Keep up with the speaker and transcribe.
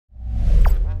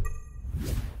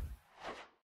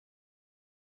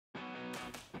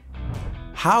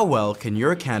How well can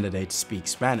your candidate speak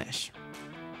Spanish?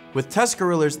 With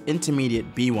TestGorilla's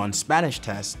Intermediate B1 Spanish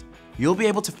test, you'll be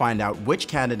able to find out which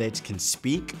candidates can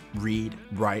speak, read,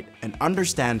 write, and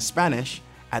understand Spanish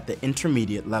at the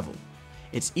intermediate level.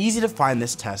 It's easy to find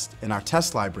this test in our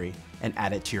test library and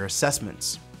add it to your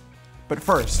assessments. But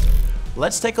first,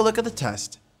 let's take a look at the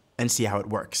test and see how it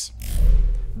works.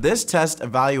 This test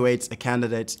evaluates a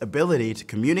candidate's ability to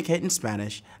communicate in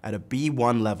Spanish at a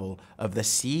B1 level of the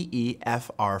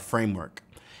CEFR framework.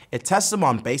 It tests them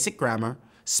on basic grammar,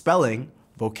 spelling,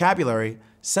 vocabulary,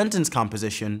 sentence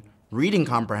composition, reading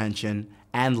comprehension,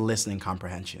 and listening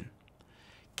comprehension.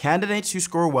 Candidates who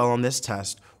score well on this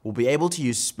test will be able to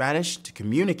use Spanish to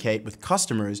communicate with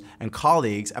customers and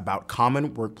colleagues about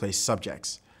common workplace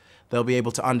subjects. They'll be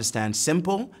able to understand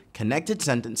simple, connected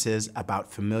sentences about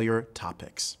familiar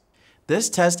topics. This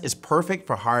test is perfect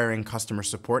for hiring customer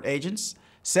support agents,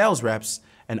 sales reps,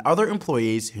 and other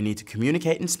employees who need to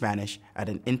communicate in Spanish at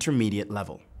an intermediate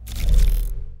level.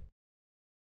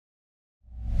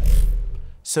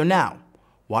 So now,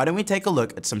 why don't we take a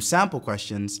look at some sample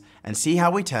questions and see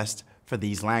how we test for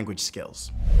these language skills.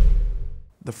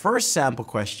 The first sample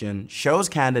question shows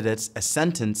candidates a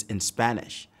sentence in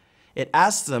Spanish. It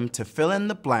asks them to fill in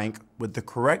the blank with the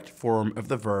correct form of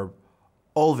the verb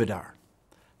olvidar.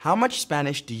 How much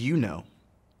Spanish do you know?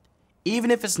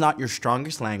 Even if it's not your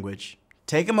strongest language,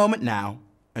 take a moment now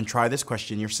and try this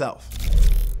question yourself.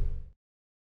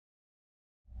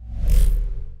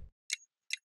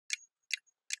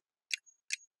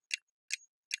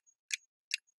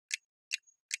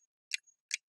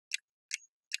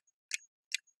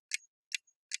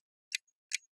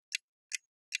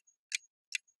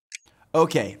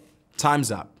 Okay,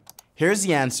 time's up. Here's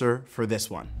the answer for this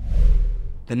one.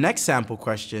 The next sample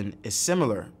question is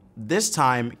similar. This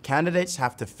time, candidates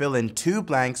have to fill in 2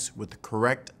 blanks with the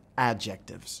correct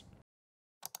adjectives.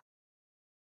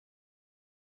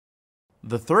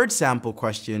 The third sample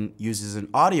question uses an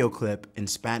audio clip in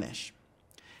Spanish.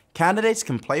 Candidates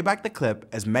can play back the clip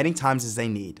as many times as they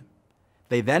need.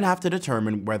 They then have to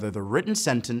determine whether the written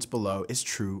sentence below is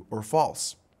true or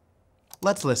false.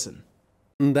 Let's listen.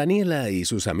 Daniela y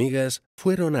sus amigas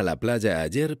fueron a la playa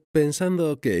ayer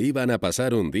pensando que iban a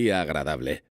pasar un día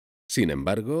agradable. Sin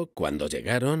embargo, cuando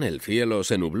llegaron, el cielo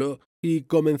se nubló y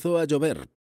comenzó a llover,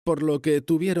 por lo que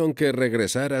tuvieron que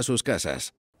regresar a sus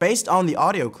casas. Based on the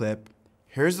audio clip,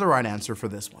 here's the right answer for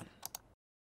this one.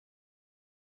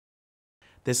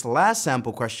 This last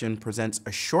sample question presents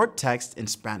a short text in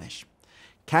Spanish.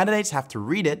 Candidates have to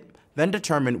read it, then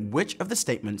determine which of the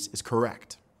statements is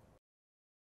correct.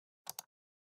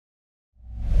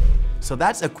 So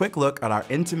that's a quick look at our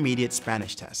intermediate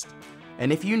Spanish test.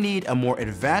 And if you need a more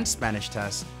advanced Spanish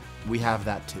test, we have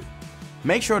that too.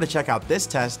 Make sure to check out this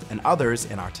test and others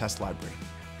in our test library.